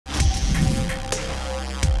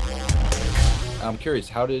I'm curious,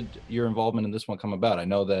 how did your involvement in this one come about? I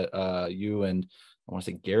know that you and I want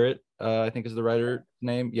to say Garrett, I think is the writer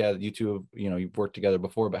name. Yeah, you two have, you've worked together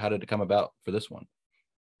before, but how did it come about for this one?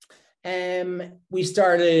 We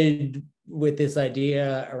started with this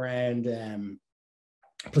idea around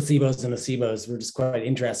placebos and nocebos. We're just quite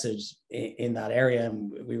interested in that area.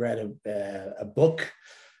 And we read a book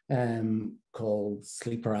called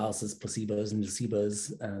Sleep Paralysis, Placebos and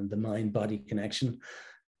Nocebos, and the Mind-Body Connection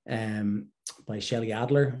by Shelley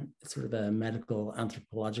Adler. It's sort of a medical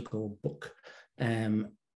anthropological book. And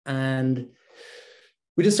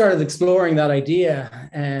we just started exploring that idea,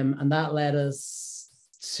 and that led us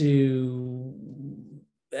to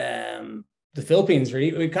the Philippines.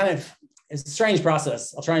 Really, it's a strange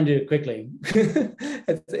process. I'll try and do it quickly.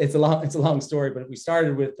 it's a long story, but we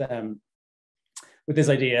started with this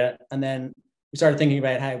idea, and then we started thinking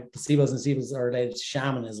about how placebos and nocebos are related to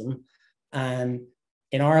shamanism. And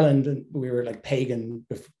in Ireland, we were like pagan,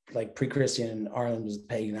 like pre-Christian. Ireland was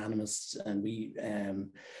pagan animist, and we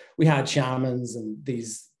had shamans and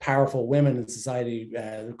these powerful women in society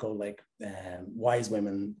called like wise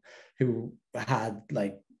women, who had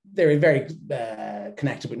like, they were very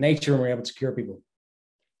connected with nature and were able to cure people.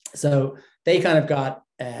 So they kind of got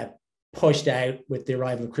pushed out with the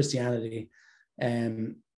arrival of Christianity.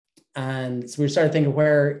 And so we started thinking,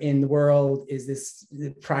 where in the world is this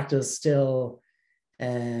practice still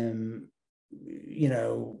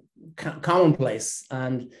commonplace?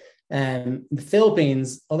 And the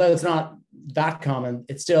Philippines, although it's not that common,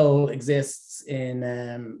 it still exists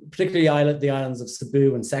in particularly the islands of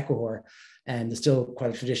Cebu and Siquijor, and there's still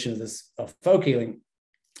quite a tradition of folk healing.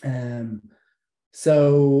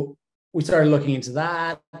 So we started looking into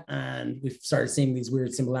that, and we started seeing these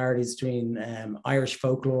weird similarities between Irish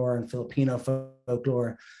folklore and Filipino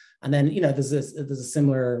folklore. And then there's a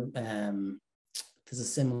similar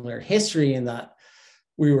history in that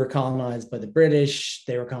we were colonized by the British,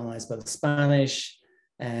 they were colonized by the Spanish.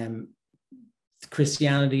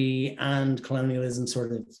 Christianity and colonialism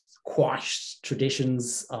sort of quashed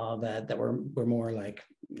traditions of that were more like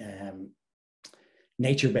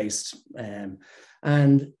nature-based.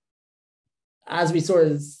 And as we sort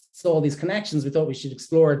of saw these connections, we thought we should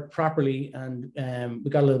explore it properly. And we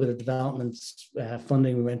got a little bit of development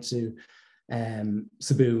funding. We went to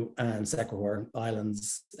Cebu and Siquijor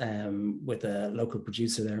Islands with a local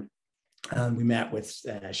producer there. And we met with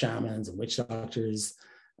shamans and witch doctors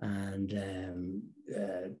and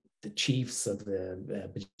the chiefs of the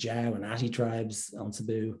Bajau and Ati tribes on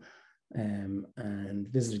Cebu, and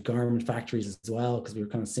visited garment factories as well, because we were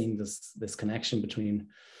kind of seeing this connection between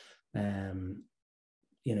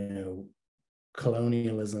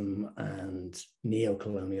colonialism and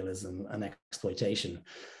neo-colonialism and exploitation.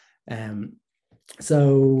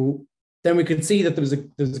 So then we could see that there was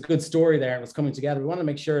a good story there. It was coming together. We wanted to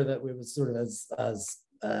make sure that we was sort of as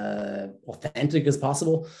authentic as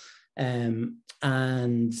possible.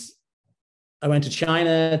 And I went to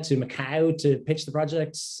China, to Macau, to pitch the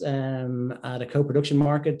project at a co-production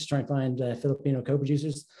market to try and find Filipino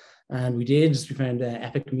co-producers. And we did. We found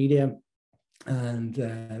Epic Media, and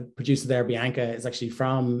producer there, Bianca, is actually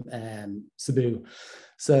from Cebu.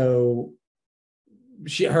 So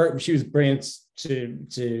she was brilliant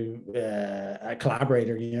to a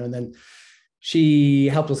collaborator, and then she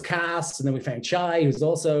helped us cast, and then we found Chai, who's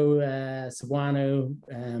also Cebuano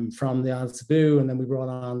from the island of Cebu, and then we brought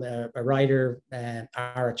on a writer,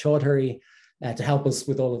 Ara Chaudhary, to help us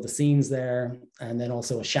with all of the scenes there, and then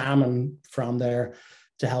also a shaman from there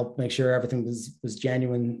to help make sure everything was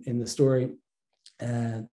genuine in the story.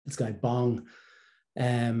 This guy Bong.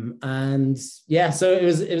 And yeah, so it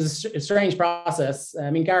was a strange process.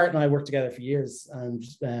 I mean, Garrett and I worked together for years, and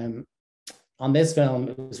on this film,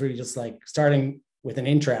 it was really just like starting with an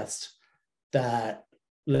interest that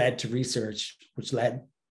led to research, which led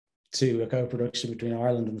to a co-production between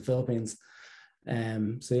Ireland and the Philippines.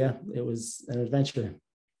 So yeah, it was an adventure.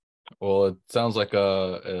 Well, it sounds like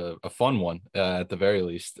a fun one at the very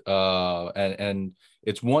least, and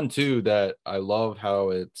it's one too that I love how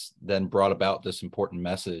it's then brought about this important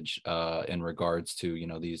message in regards to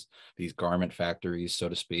these garment factories, so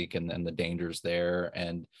to speak, and the dangers there.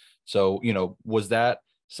 And so was that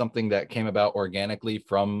something that came about organically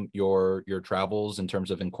from your travels in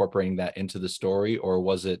terms of incorporating that into the story, or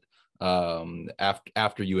was it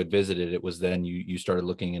after you had visited, it was then you started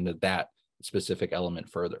looking into that specific element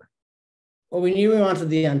further? Well, we knew we wanted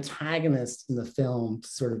the antagonist in the film to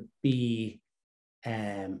sort of be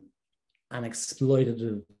an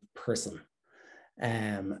exploitative person.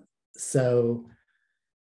 So,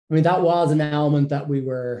 I mean, that was an element that we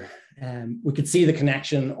could see the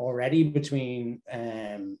connection already between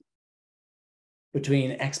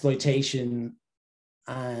between exploitation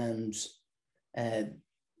and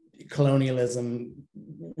colonialism,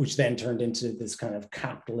 which then turned into this kind of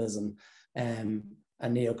capitalism and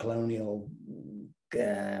neo-colonial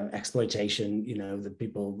exploitation, you know, the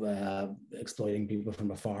people exploiting people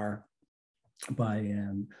from afar by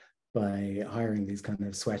hiring these kind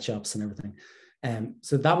of sweatshops and everything.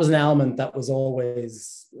 So that was an element that was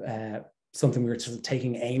always something we were sort of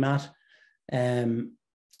taking aim at.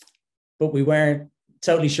 But we weren't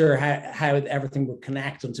totally sure how everything would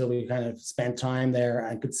connect until we kind of spent time there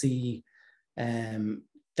and could see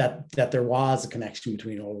that there was a connection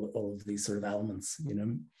between all of these sort of elements, you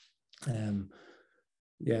know.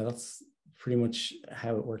 Yeah, that's pretty much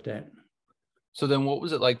how it worked out. So then what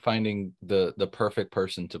was it like finding the perfect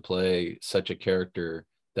person to play such a character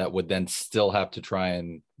that would then still have to try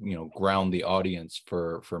and, you know, ground the audience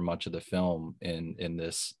for much of the film in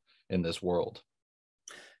this world?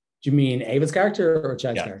 Do you mean Ava's character or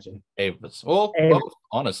Chad's character? Ava's. Well, Ava. both,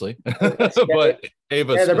 honestly. But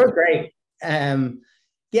Ava's. Yeah, they're both great.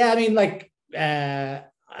 Yeah, I mean, like, I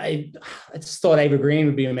just thought Ava Green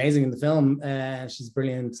would be amazing in the film. She's a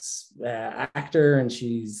brilliant actor, and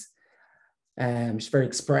she's very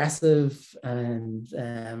expressive. And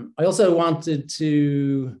I also wanted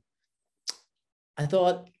to, I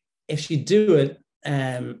thought if she'd do it,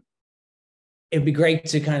 it'd be great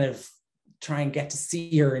to kind of try and get to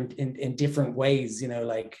see her in different ways, you know,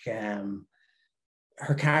 like her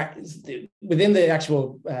character within the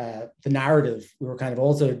actual the narrative. We were kind of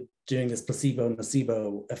also doing this placebo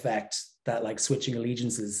nocebo effect, that like switching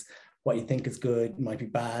allegiances. What you think is good might be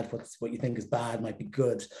bad. What you think is bad might be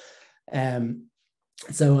good.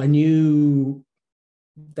 So I knew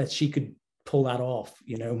that she could pull that off,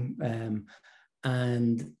 you know,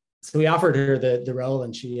 and so we offered her the role,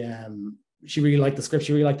 and she really liked the script.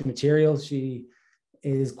 She really liked the material. She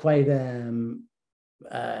is quite a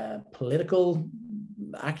political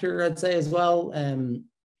actor, I'd say, as well,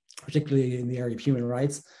 particularly in the area of human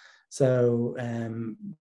rights. So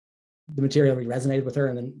the material really resonated with her.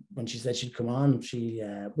 And then when she said she'd come on, she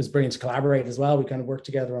was brilliant to collaborate as well. We kind of worked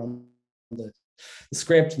together on the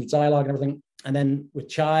script and the dialogue and everything. And then with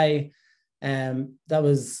Chai, that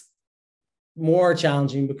was more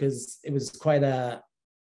challenging because it was quite a,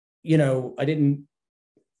 you know, I didn't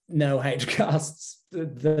know how to cast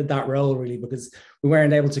that role really, because we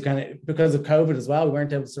weren't able to kind of, because of COVID as well, we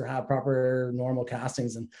weren't able to have proper normal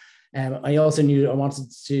castings. And I also knew I wanted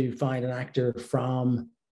to find an actor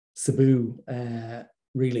from Cebu,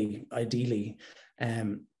 really, ideally,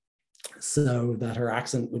 so that her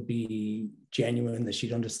accent would be genuine, that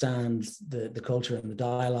she'd understand the culture and the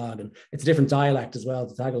dialogue. And it's a different dialect as well,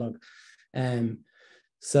 the Tagalog.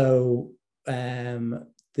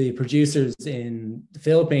 The producers in the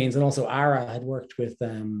Philippines and also Ara had worked with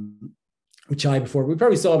Chai before. We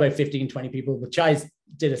probably saw about 15, 20 people, but Chai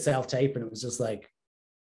did a self-tape, and it was just like,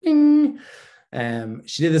 ding.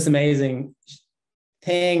 She did this amazing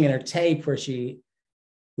thing in her tape where she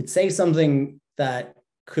would say something that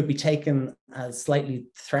could be taken as slightly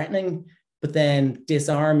threatening, but then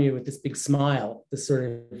disarm you with this big smile, this sort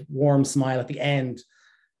of warm smile at the end,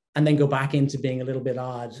 and then go back into being a little bit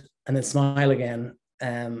odd and then smile again.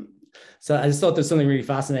 So I just thought there's something really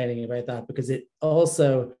fascinating about that, because it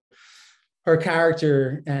also, her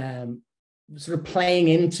character sort of playing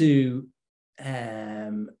into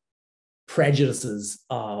prejudices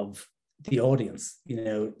of the audience, you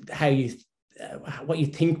know, how you what you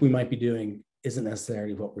think we might be doing isn't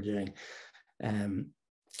necessarily what we're doing.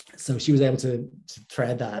 So she was able to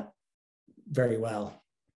thread that very well.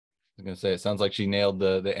 I was gonna say, it sounds like she nailed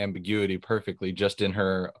the ambiguity perfectly just in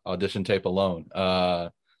her audition tape alone.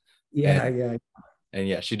 And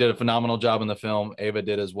yeah, she did a phenomenal job in the film. Ava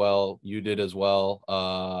did as well. You did as well.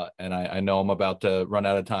 And I know I'm about to run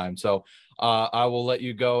out of time, so I will let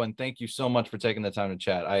you go. And thank you so much for taking the time to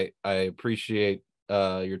chat. I appreciate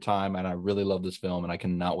your time, and I really love this film, and I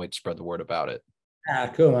cannot wait to spread the word about it.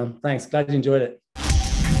 Cool, man. Thanks. Glad you enjoyed it.